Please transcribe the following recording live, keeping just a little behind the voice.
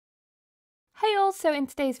Hey all, so in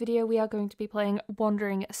today's video we are going to be playing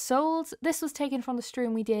Wandering Souls. This was taken from the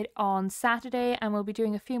stream we did on Saturday, and we'll be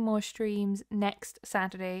doing a few more streams next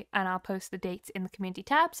Saturday, and I'll post the dates in the community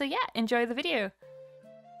tab. So yeah, enjoy the video.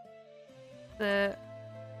 The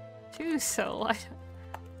two soul,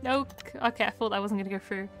 no, okay, I thought that wasn't gonna go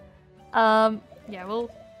through. Yeah,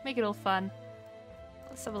 we'll make it all fun.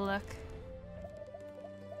 Let's have a look.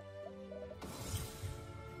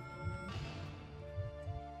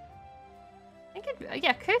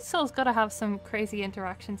 Yeah, Cursed Soul's gotta have some crazy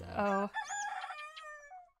interactions. Oh.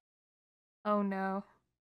 Oh no.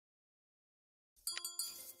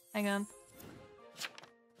 Hang on.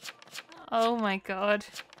 Oh my god.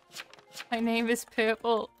 My name is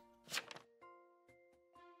Purple.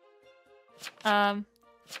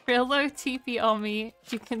 Real low TP on me.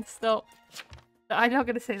 You can stop. I'm not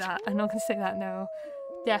gonna say that. I'm not gonna say that, no.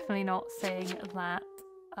 Definitely not saying that.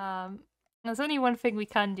 There's only one thing we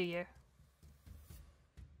can do here.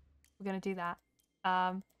 We're gonna do that.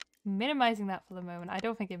 Minimizing that for the moment. I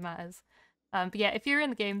don't think it matters. But yeah, if you're in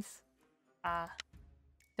the games,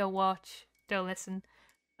 don't watch, don't listen.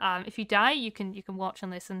 If you die, you can watch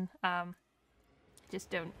and listen. Just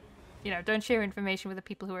don't, don't share information with the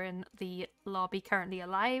people who are in the lobby currently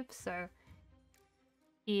alive. So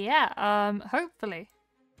yeah, hopefully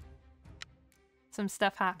some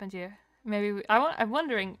stuff happened here. Maybe I'm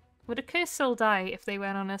wondering, would a cursed soul die if they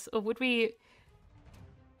went on us, or would we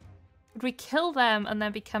kill them and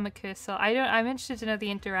then become a cursed soul? I'm interested to know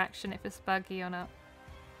the interaction, if it's buggy or not.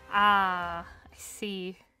 Ah, I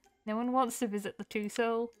see. No one wants to visit the two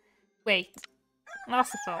soul. Wait,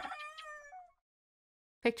 that's a thought.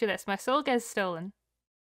 Picture this, my soul gets stolen.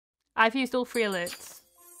 I've used all 3 alerts.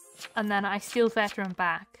 And then I steal veteran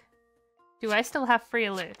back. Do I still have 3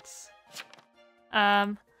 alerts?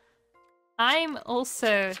 I'm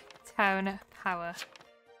also town power.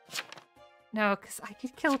 No, because I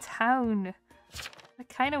could kill town. I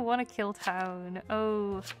kind of want to kill town.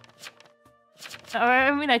 Oh.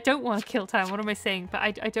 I mean, I don't want to kill town. What am I saying? But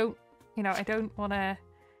I don't, I don't want to,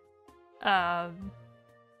 I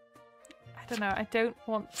don't know. I don't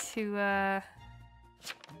want to,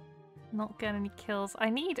 not get any kills. I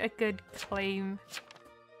need a good claim.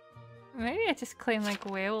 Maybe I just claim like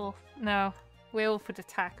werewolf. No, werewolf would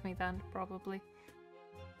attack me then, probably.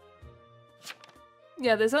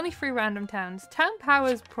 Yeah, there's only 3 random towns. Town power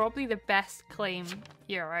is probably the best claim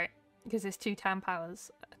here, right? Because there's 2 town powers.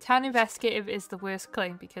 Town investigative is the worst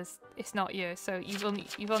claim because it's not you. So you've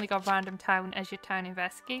only got random town as your town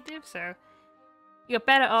investigative. So you got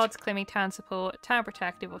better odds claiming town support, town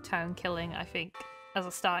protective, or town killing, I think, as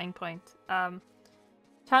a starting point.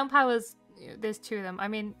 Town powers, there's 2 of them. I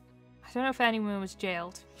mean, I don't know if anyone was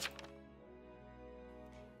jailed.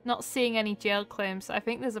 Not seeing any jail claims. I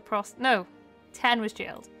think there's a no. 10 was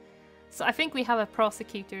jailed. So I think we have a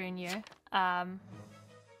prosecutor in here.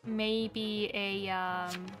 Maybe a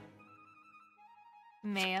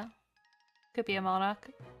mayor. Could be a monarch.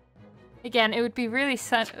 Again, it would be really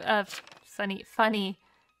funny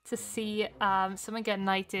to see someone get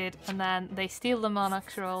knighted and then they steal the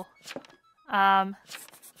monarch's role. Oh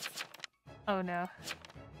no.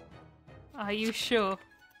 Are you sure?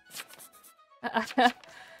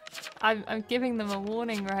 I'm giving them a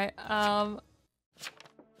warning, right?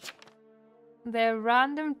 They're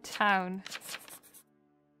random town.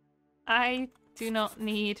 I do not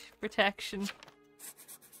need protection.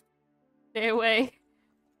 Stay away.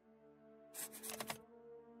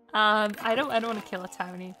 I don't want to kill a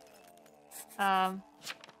townie.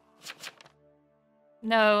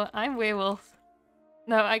 No, I'm werewolf.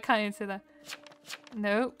 No, I can't answer that.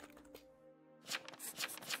 Nope.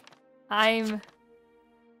 I'm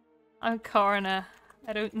coroner.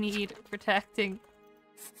 I don't need protecting.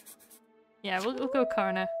 Yeah, we'll go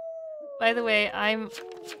coroner. By the way, I'm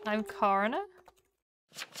coroner?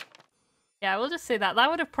 Yeah, we'll just say that. That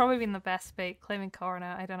would have probably been the best bait, claiming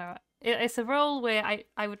coroner. I don't know. It's a role where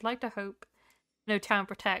I would like to hope no town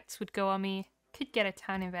protects would go on me. Could get a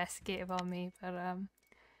town investigative on me, but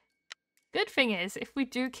good thing is, if we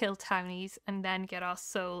do kill townies and then get our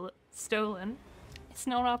soul stolen, it's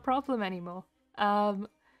not our problem anymore. So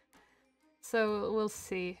we'll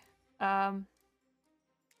see.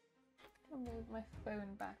 I'll move my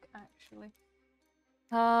phone back, actually.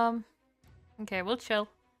 Okay, we'll chill.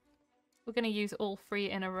 We're gonna use all 3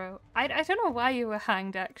 in a row. I don't know why you were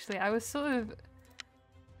hanged, actually. I was sort of...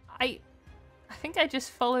 I think I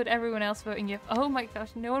just followed everyone else voting you. Oh my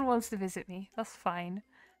gosh, no one wants to visit me. That's fine.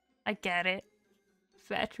 I get it.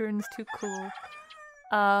 Veterans, too cool.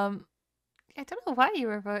 I don't know why you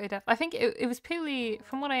were voted up. I think it was purely,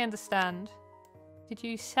 from what I understand, did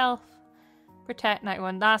you self Protect Night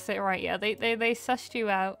 1. That's it, right? Yeah, they sussed you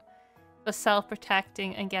out for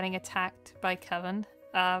self-protecting and getting attacked by Coven.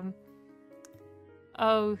 Oh,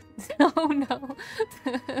 oh no.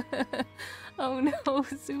 Oh no,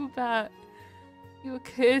 Zubat. You a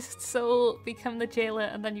cursed soul, become the jailer,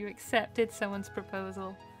 and then you accepted someone's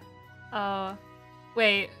proposal. Oh,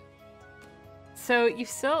 wait. So you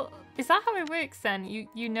still... Is that how it works then?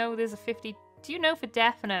 You know there's a 50... Do you know for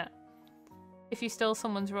definite if you stole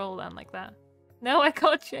someone's role then like that? No, I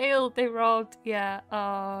got jailed. They robbed. Yeah.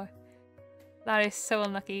 Oh, that is so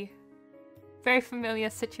unlucky. Very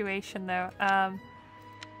familiar situation though. Yeah.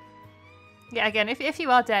 Again, if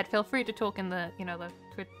you are dead, feel free to talk in the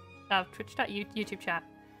the Twitch chat, YouTube chat.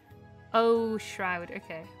 Oh, Shroud.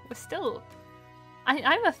 Okay, we're still.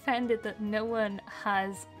 I'm offended that no one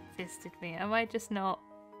has visited me. Am I just not?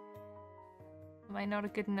 Am I not a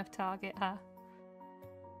good enough target? Huh?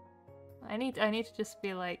 I need to just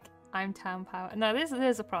be like, I'm town power. No,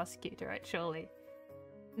 there's a prosecutor, right? Surely.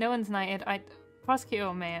 No one's knighted. Prosecutor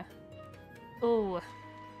or mayor. Oh.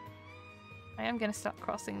 I am gonna start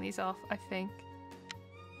crossing these off, I think.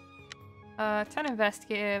 Town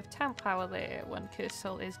investigative, town power there. One cursed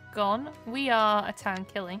soul is gone. We are a town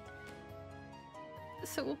killing.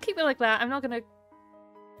 So we'll keep it like that. I'm not gonna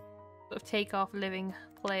sort of take off living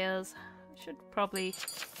players. I should probably...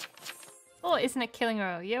 Oh, isn't it killing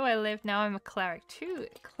row? Yo, I live, now I'm a cleric. 2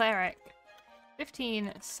 cleric.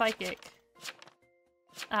 15 psychic.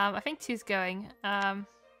 I think 2's going. I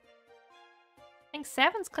think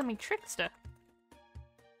 7's claiming trickster.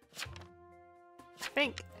 I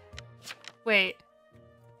think... Wait,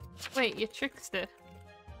 you're trickster.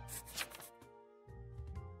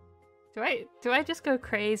 Do I just go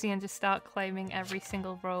crazy and just start claiming every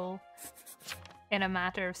single role in a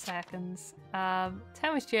matter of seconds? 10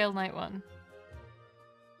 was jailed night 1.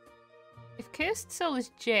 If Cursed Soul is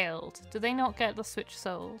jailed, do they not get the switch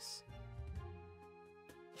souls?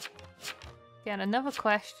 Again, another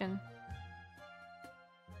question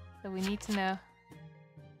that we need to know.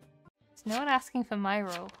 Is no one asking for my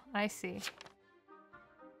role? I see.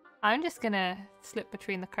 I'm just gonna slip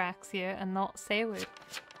between the cracks here and not say a word.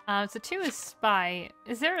 So 2 is spy.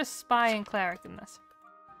 Is there a spy and cleric in this?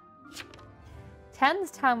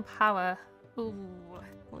 10's town power. Ooh,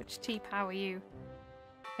 which T-power are you?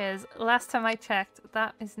 Because last time I checked,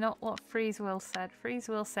 that is not what Freezewill said.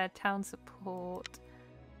 Freezewill said town support.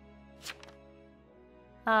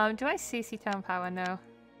 Do I CC town power? No.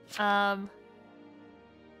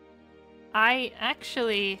 I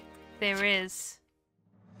actually... There is.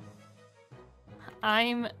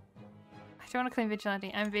 I don't want to claim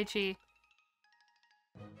vigilante. I'm Vigi.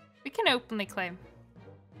 We can openly claim.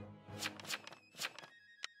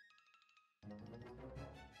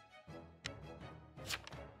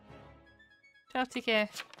 12 TK.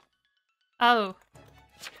 Oh.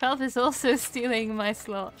 12 is also stealing my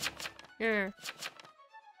slot. Here.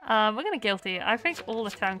 We're gonna guilty. I think all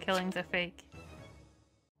the town killings are fake.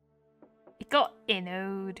 It got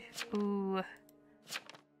innoed. Ooh.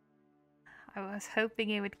 I was hoping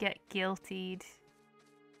it would get guiltied.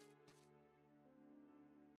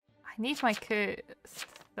 I need my cursed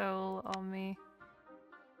soul on me.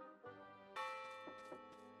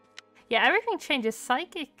 Yeah, everything changes.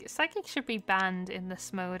 Psychic should be banned in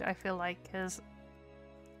this mode, I feel like, because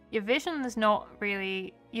your vision is not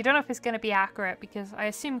really... You don't know if it's going to be accurate, because I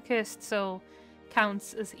assume Cursed Soul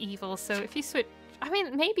counts as evil, so if you switch... I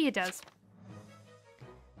mean, maybe it does.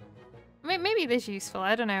 Maybe it is useful,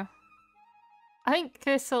 I don't know. I think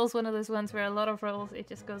Cursed Soul is one of those ones where a lot of rolls, it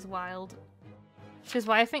just goes wild. Which is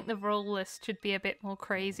why I think the roll list should be a bit more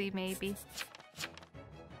crazy, maybe.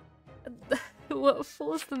 What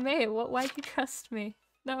falls the mayor? Why'd you trust me?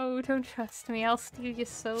 No, don't trust me. I'll steal your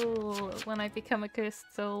soul when I become a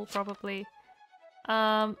cursed soul, probably.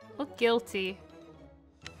 Look guilty.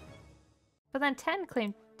 But then 10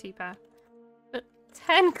 claimed T-Pow. But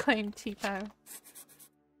 10 claimed T-Pow.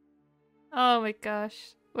 Oh my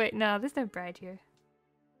gosh. Wait, no, there's no bread here.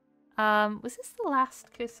 Was this the last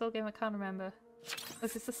cursed soul game? I can't remember.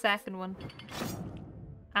 Was this the second one?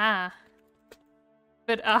 Ah.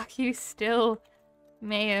 But are you still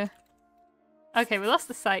mayor? Okay, we lost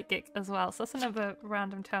the psychic as well, so that's another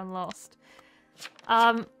random town lost.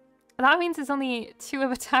 That means there's only 2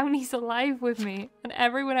 other townies alive with me, and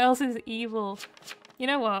everyone else is evil. You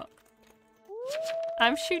know what?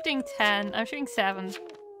 I'm shooting 10. I'm shooting 7.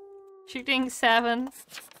 Shooting 7.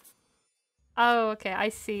 Oh, okay, I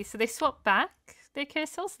see. So they swapped back their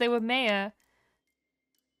cursed souls? They were mayor.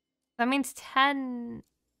 That means 10...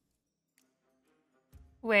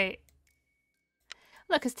 Wait.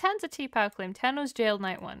 Look, because 10's a T-Power claim. 10 was jailed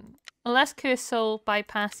night 1. Unless Cursed Soul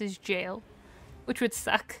bypasses jail. Which would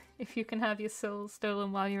suck if you can have your soul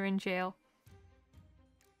stolen while you're in jail.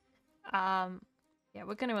 Yeah,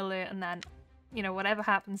 we're gonna alert and then, you know, whatever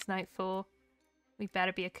happens night 4, we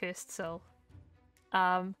better be a cursed soul.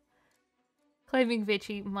 Claiming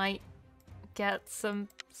Vigi might get some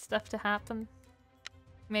stuff to happen.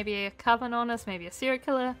 Maybe a coven on us, maybe a serial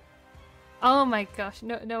killer. Oh my gosh,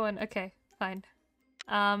 no one, okay, fine.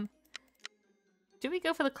 Do we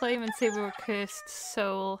go for the claim and say we were cursed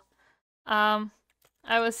soul? I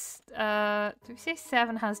was, did we say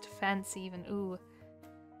 7 has defense even? Ooh.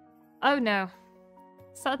 Oh no.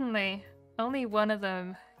 Suddenly, only one of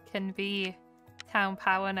them can be town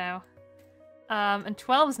power now. And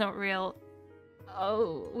 12's not real.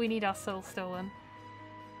 Oh, we need our soul stolen.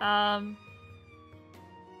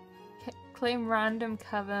 Claim random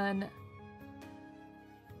coven.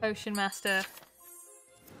 Ocean Master.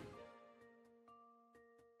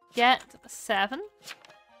 Get 7.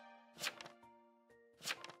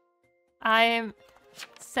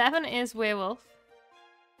 7 is werewolf.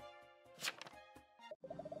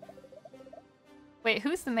 Wait,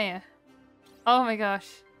 who's the mayor? Oh my gosh.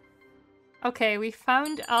 Okay, we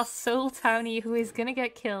found our soul townie who is gonna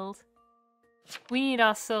get killed. We need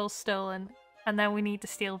our soul stolen, and then we need to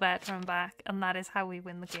steal Veteran back, and that is how we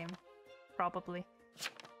win the game. Probably.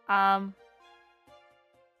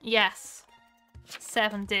 Yes.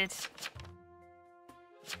 7 did.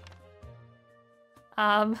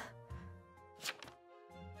 I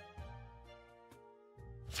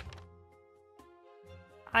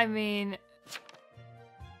mean...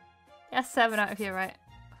 Yeah, 7 out of here, right?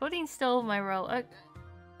 14 stole my role.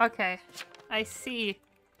 Okay, I see.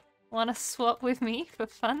 Wanna swap with me for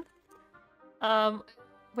fun?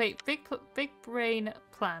 Wait, big brain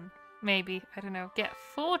plan. Maybe, I don't know. Get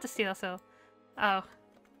 4 to steal soul. Oh.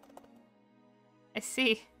 I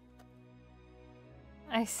see.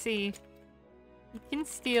 I see. You can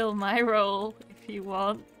steal my role if you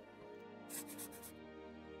want.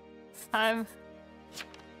 I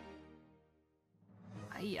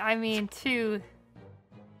mean, 2.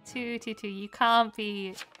 You can't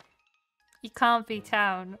be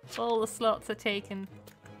town. All the slots are taken.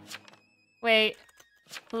 Wait.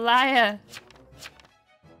 Liar.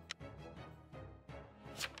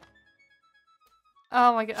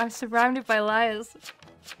 Oh my god, I'm surrounded by liars.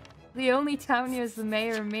 The only town here is the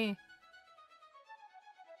mayor and me.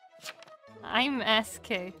 I'm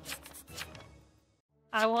SK.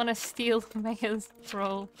 I want to steal the mayor's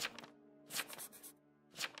role.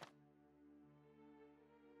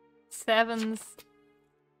 7's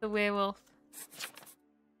the werewolf.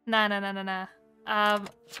 Nah.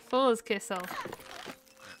 4's Kissel.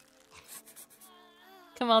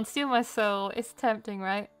 Come on, steal my soul. It's tempting,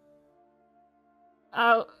 right?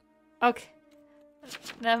 Oh, okay.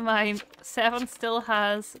 Never mind. 7 still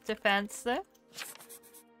has defense though.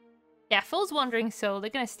 Yeah, 4's wandering soul. They're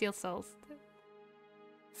gonna steal souls.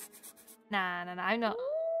 Nah, I'm not.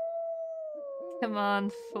 Come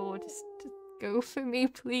on, 4, just go for me,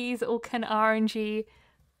 please. Or can RNG?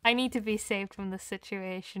 I need to be saved from this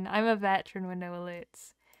situation. I'm a veteran with no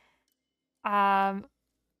alerts.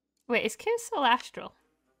 Wait, is Kissel astral?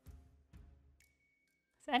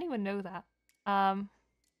 Does anyone know that? I'd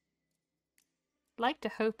like to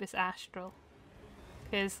hope it's astral.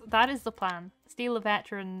 Because that is the plan. Steal the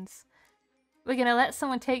veterans. We're gonna let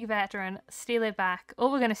someone take veteran, steal it back,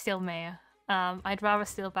 or we're gonna steal mayor. I'd rather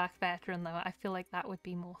steal back veteran though. I feel like that would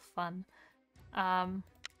be more fun.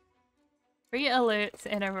 3 alerts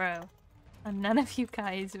in a row. And none of you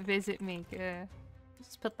guys visit me.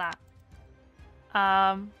 Just put that.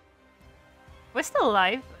 We're still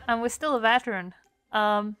alive, and we're still a veteran.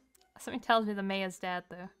 Something tells me the mayor's dead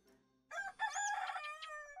though.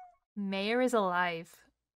 Mayor is alive.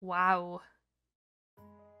 Wow.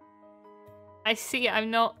 I see,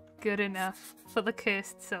 I'm not good enough for the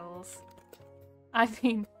cursed souls. I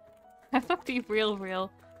mean, I'm gonna be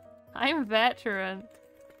real. I'm a veteran,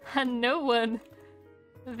 and no one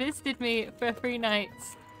visited me for 3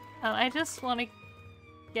 nights, and I just want to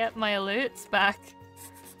get my alerts back.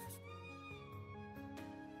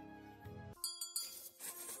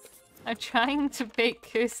 I'm trying to bake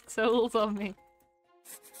cursed souls on me.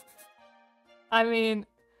 I mean,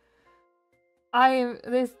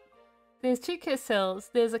 there's 2 cursed souls.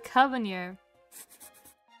 There's a coven here.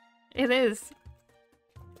 It is.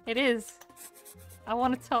 I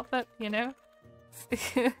want to top up, you know?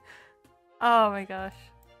 Oh my gosh.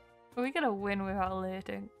 Are we gonna win without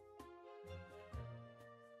alerting?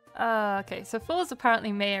 Okay, so 4's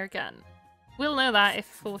apparently mayor again. We'll know that if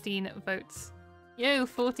 14 votes. Yo,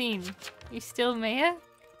 14. You still mayor?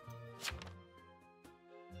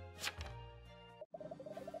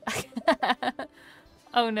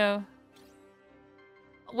 Oh no.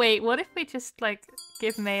 Wait, what if we just, like,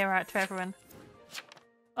 give mayor out to everyone?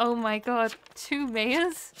 Oh my god, 2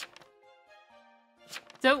 mayors?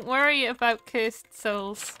 Don't worry about cursed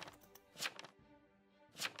souls.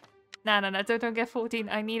 No, don't get 14.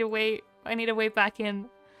 I need a way back in.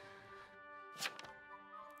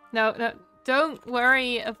 No, don't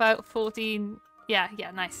worry about 14. Yeah,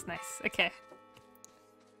 nice. Okay.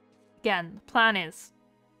 Again, the plan is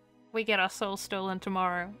we get our soul stolen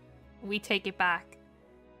tomorrow, we take it back,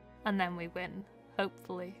 and then we win.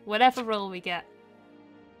 Hopefully. Whatever role we get.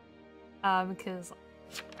 Because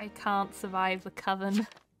I can't survive the Coven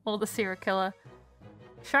or the serial killer.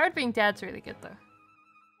 Shard being dead's really good though.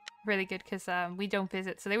 Really good because we don't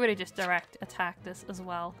visit, so they would have just direct attacked us as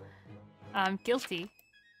well. Guilty.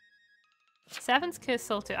 7's cursed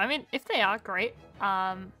soul too. I mean, if they are, great.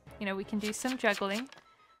 You know, we can do some juggling.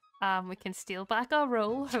 We can steal back our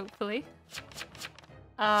role, hopefully.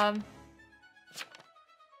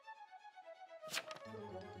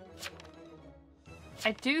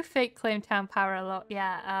 I do fake claim town power a lot,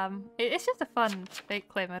 yeah. It's just a fun fake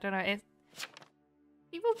claim, I don't know.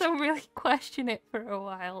 People don't really question it for a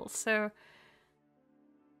while, so...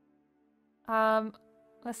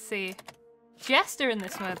 let's see. Jester in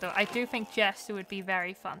this mode, though. I do think Jester would be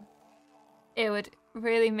very fun. It would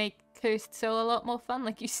really make Cursed Soul a lot more fun.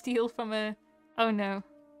 Like, you steal from a... Oh, no.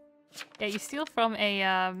 Yeah, you steal from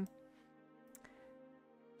a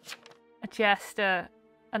Jester,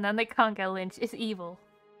 and then they can't get lynched. It's evil.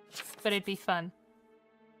 But it'd be fun.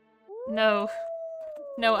 No.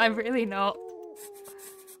 No, I'm really not.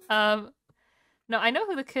 No, I know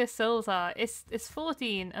who the Cursed Souls are. It's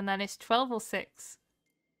 14, and then it's 12 or 6.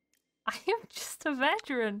 I am just a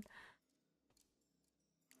veteran.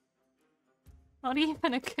 Not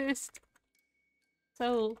even a cursed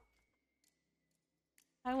soul.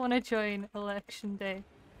 I want to join election day.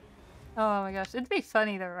 Oh my gosh, it'd be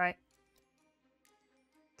funny though, right?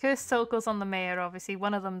 Cursed soul goes on the mayor, obviously.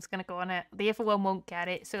 One of them's gonna go on it. The other one won't get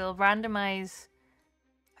it, so it'll randomize,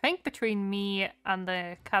 I think, between me and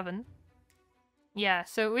the Coven. Yeah,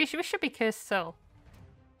 so we should be cursed soul.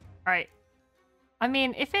 Right. I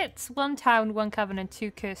mean, if it's 1 town, 1 Coven, and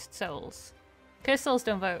 2 cursed souls. Cursed souls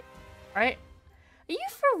don't vote, right? Are you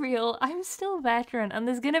for real? I'm still veteran, and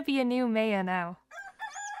there's gonna be a new mayor now.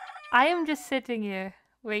 I am just sitting here,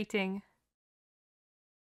 waiting.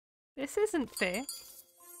 This isn't fair.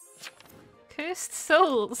 Cursed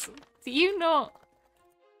souls, do you not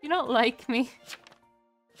like me?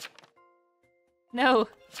 No,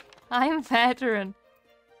 I'm veteran.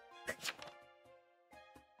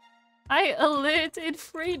 I alerted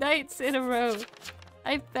 3 nights in a row.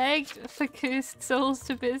 I begged for cursed souls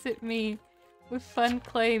to visit me with fun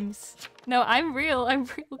claims. No, I'm real,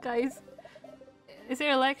 guys. Is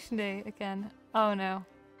there election day again? Oh no.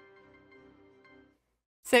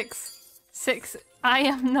 6. I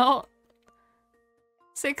am not.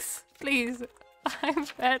 6, please. I'm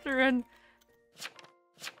veteran.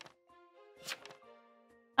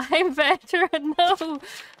 I'm veteran, no!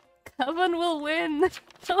 Coven will win!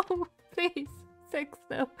 No, please. 6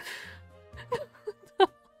 though. No,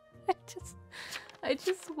 I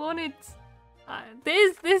just wanted...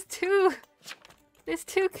 there's 2! There's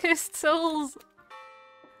 2 cursed souls!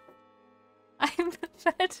 I'm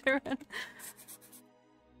the veteran!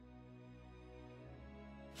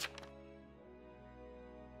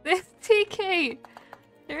 There's TK!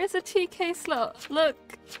 There is a TK slot!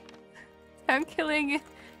 Look! Town killing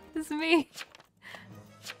is me!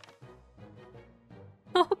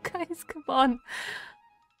 Oh guys, come on!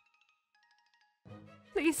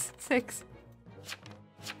 Please, 6.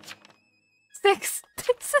 6!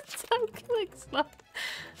 It's a town killing slot!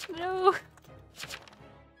 No!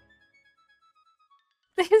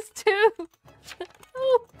 There's 2!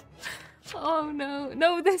 No! Oh no.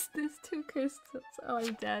 No, there's 2 crystals. Oh,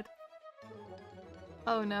 I'm dead.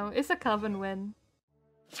 Oh no, it's a Coven win.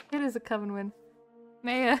 It is a Coven win.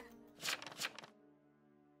 Maya.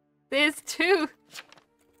 There's 2!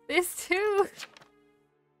 There's 2!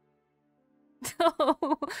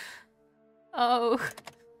 No! Oh.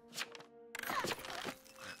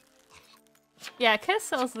 Yeah, Curse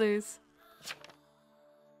Souls lose.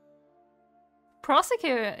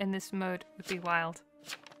 Prosecutor in this mode would be wild.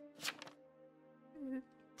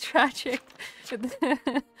 Tragic.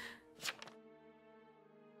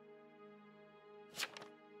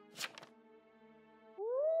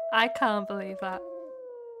 I can't believe that.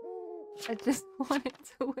 I just wanted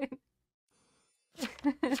to win.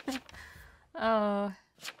 Oh.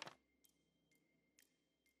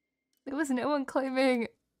 There was no one claiming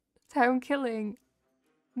town killing.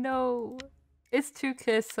 No. It's 2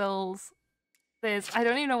 cursed souls. I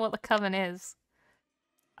don't even know what the coven is.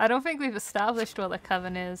 I don't think we've established what the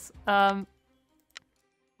coven is.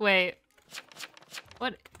 Wait.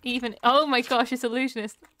 What even? Oh my gosh, it's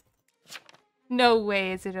illusionist. No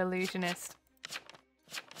way is it illusionist.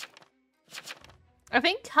 I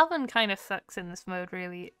think coven kind of sucks in this mode,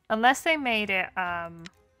 really. Unless they made it, and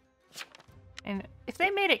if they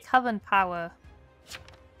made it coven power...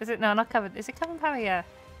 Is it? No, not coven. Is it coven power? Yeah.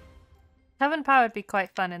 Coven power would be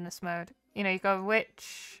quite fun in this mode. You know, you go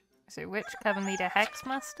witch... Is it witch, coven leader,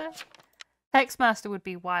 hexmaster? Hexmaster would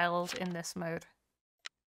be wild in this mode.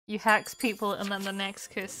 You hex people and then the next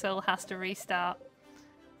cursed soul has to restart.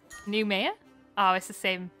 New mayor? Oh, it's the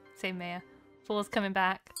same mayor. Four's coming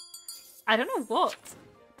back. I don't know what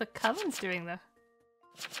the coven's doing though.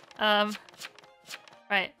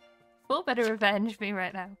 Right. Four better revenge me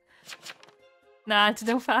right now. Nah,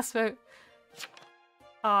 no fast vote.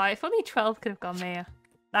 Oh, if only 12 could have gone mayor.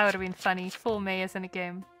 That would have been funny. 4 mayors in a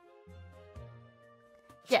game.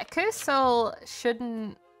 Yeah, Cursed Soul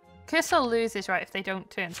shouldn't... Cursed Soul loses, right, if they don't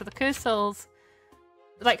turn. So the Cursed Souls...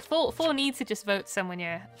 Like, 4 needs to just vote someone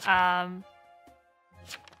here. Yeah,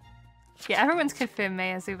 everyone's confirmed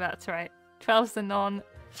Mayor Zubat's right. 12's the non...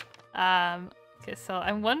 Cursed Soul.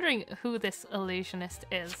 I'm wondering who this illusionist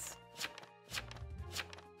is.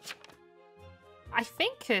 I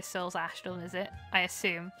think Cursed Soul's Ashton, is it? I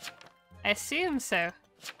assume. I assume so.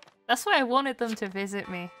 That's why I wanted them to visit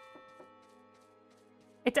me.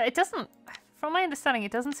 It doesn't... From my understanding,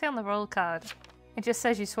 it doesn't say on the roll card. It just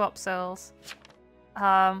says you swap souls.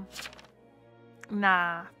 Nah.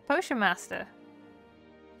 Potion Master.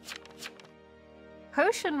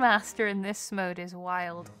 Potion Master in this mode is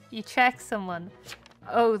wild. You check someone.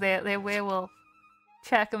 Oh, they're werewolf.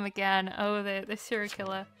 Check them again. Oh, they're serial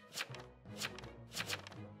killer.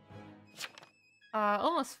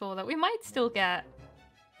 Almost 4 though. We might still get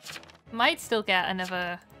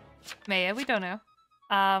another mayor. We don't know.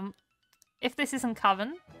 If this isn't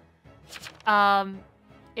coven,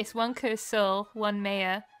 it's 1 cursed soul, 1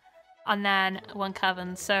 mayor, and then 1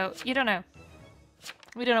 coven. So you don't know.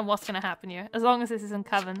 We don't know what's gonna happen here. As long as this isn't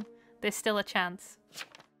coven, there's still a chance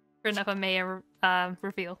for another mayor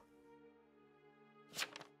reveal.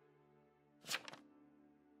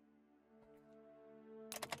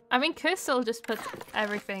 I mean, Cursed Soul just puts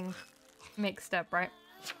everything mixed up, right?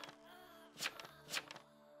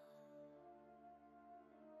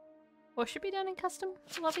 What should be done in custom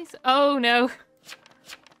lobbies? Oh no!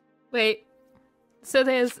 Wait. So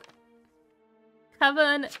there's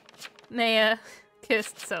Coven, Mayor,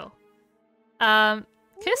 Cursed Soul.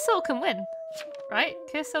 Cursed Soul can win, right?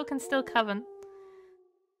 Cursed Soul can still Coven.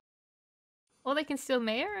 Or they can still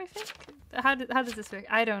Mayor, I think? How does this work?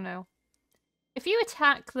 I don't know. If you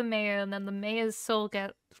attack the mayor and then the mayor's soul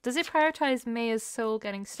does it prioritize mayor's soul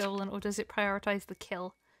getting stolen or does it prioritize the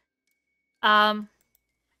kill?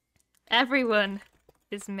 Everyone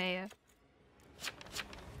is mayor.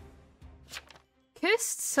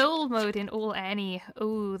 Cursed Soul mode in all any.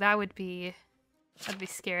 Ooh, that'd be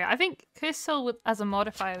scary. I think Cursed Soul as a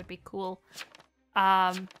modifier would be cool.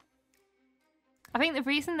 I think the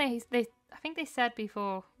reason I think they said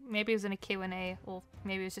before, maybe it was in a Q&A or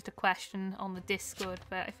maybe it was just a question on the Discord,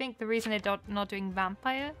 but I think the reason they're not doing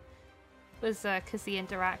Vampire was because the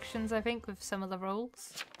interactions, I think, with some of the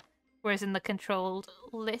roles. Whereas in the controlled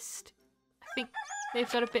list, I think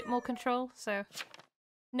they've got a bit more control, so...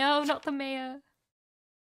 No, not the mayor!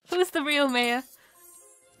 Who's the real mayor?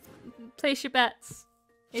 Place your bets.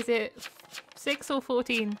 Is it 6 or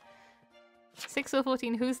 14? 6 or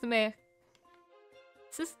 14, who's the mayor?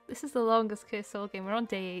 This is the longest Cursed Soul game. We're on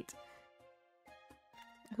day 8.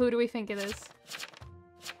 Who do we think it is?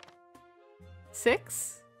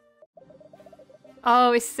 6?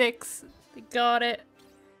 Oh, it's 6. We got it.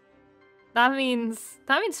 That means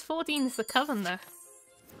 14 is the coven though.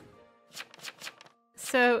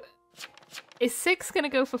 So is 6 gonna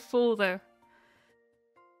go for 4 though?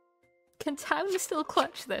 Can Town still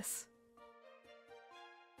clutch this?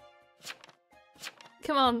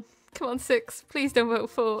 Come on. Come on, 6. Please don't vote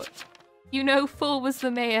 4. You know 4 was the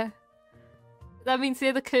mayor. That means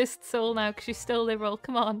you're the Cursed Soul now because you stole their role.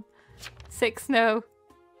 Come on. 6, no.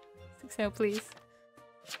 6, no, please.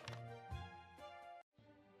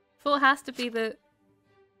 4 has to be the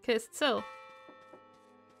Cursed Soul.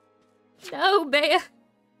 No, mayor!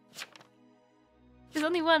 There's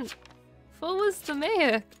only 1. 4 was the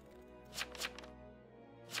mayor.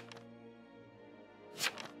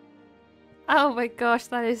 Oh my gosh,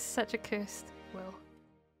 that is such a cursed will.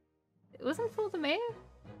 It wasn't for the mayor?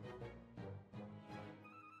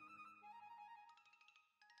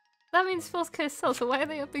 That means 4's Cursed Soul, so why are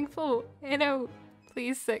they upping 4? You know,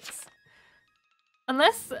 please 6.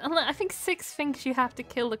 Unless I think 6 thinks you have to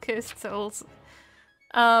kill the cursed souls.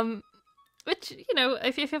 Which, you know,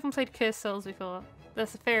 if you haven't played Cursed Souls before,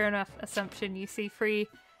 that's a fair enough assumption. You see 3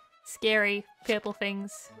 scary purple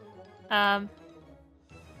things. Yeah,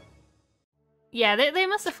 they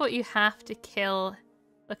must have thought you have to kill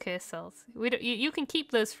the Cursed Souls. You can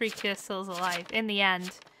keep those 3 Cursed Souls alive in the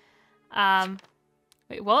end.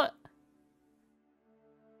 Wait, what?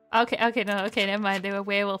 Okay, never mind. They were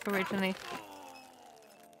werewolf originally.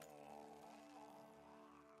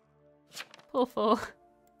 Poor fool.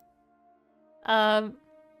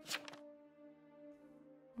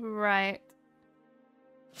 Right.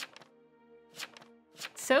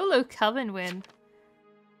 Solo Coven win.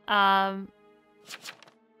 Nah,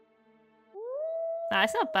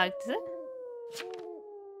 it's not bugged, is it?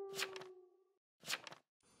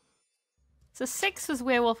 So 6 was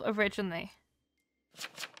werewolf originally.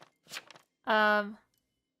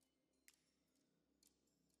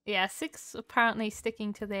 Yeah, 6 apparently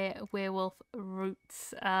sticking to their werewolf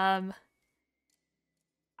roots.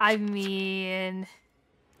 I mean,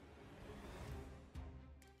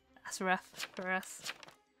 that's rough for us.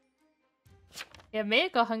 Yeah, Mayor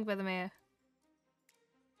got hung by the mayor.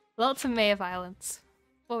 Lots of mayor violence.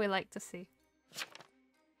 What we like to see.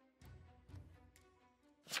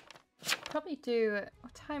 Probably do...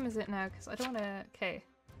 What time is it now? Because I don't want to... Okay.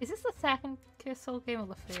 Is this the second Cursed Soul game or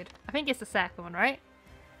the third? I think it's the second one, right?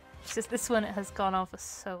 It's just this one has gone on for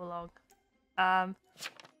so long.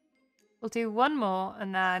 We'll do one more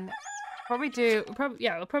and then we'll probably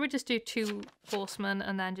just do 2 horsemen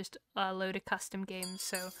and then just a load of custom games.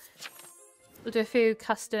 So we'll do a few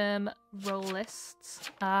custom role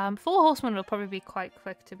lists. 4 horsemen will probably be quite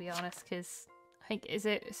quick, to be honest, because I think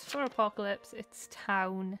it's for Apocalypse, it's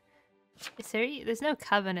town. There's no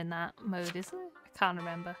coven in that mode, is there? I can't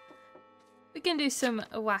remember. We can do some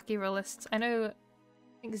wacky role lists. I know, I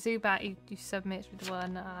think Zubat you submitted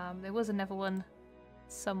one. There was another one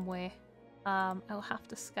somewhere. I'll have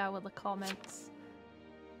to scour the comments.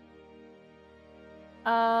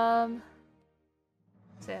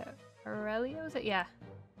 Is it Aurelia? Was it? Yeah.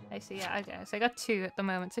 I see. Yeah. Okay. So I got 2 at the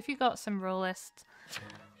moment. So if you got some role lists,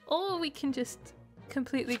 or we can just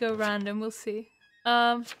completely go random. We'll see.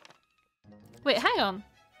 Wait. Hang on.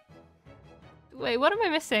 Wait. What am I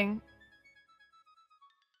missing?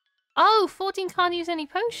 Oh, 14 can't use any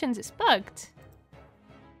potions. It's bugged.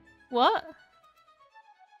 What?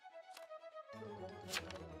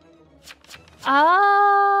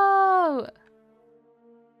 Oh!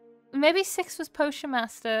 Maybe 6 was Potion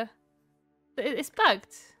Master. It's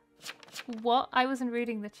bugged. What? I wasn't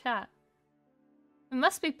reading the chat. It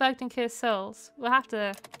must be bugged in Cursed Souls. We'll have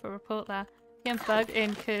to report that. PM bugged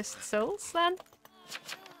in Cursed Souls then?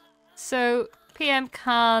 So, PM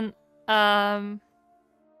can't,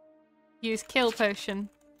 use Kill Potion.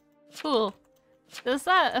 Cool. Does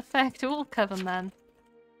that affect all Coven then?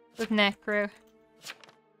 With Necro?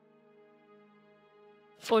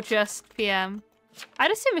 Or just PM?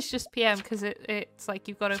 I'd assume it's just PM because it's like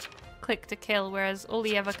you've got to click to kill, whereas all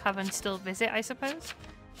the other Coven still visit, I suppose.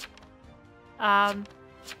 Wonder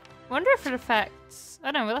if it affects...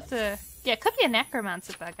 I don't know, we'll have to... Yeah, it could be a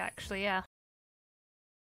Necromancer bug actually, yeah.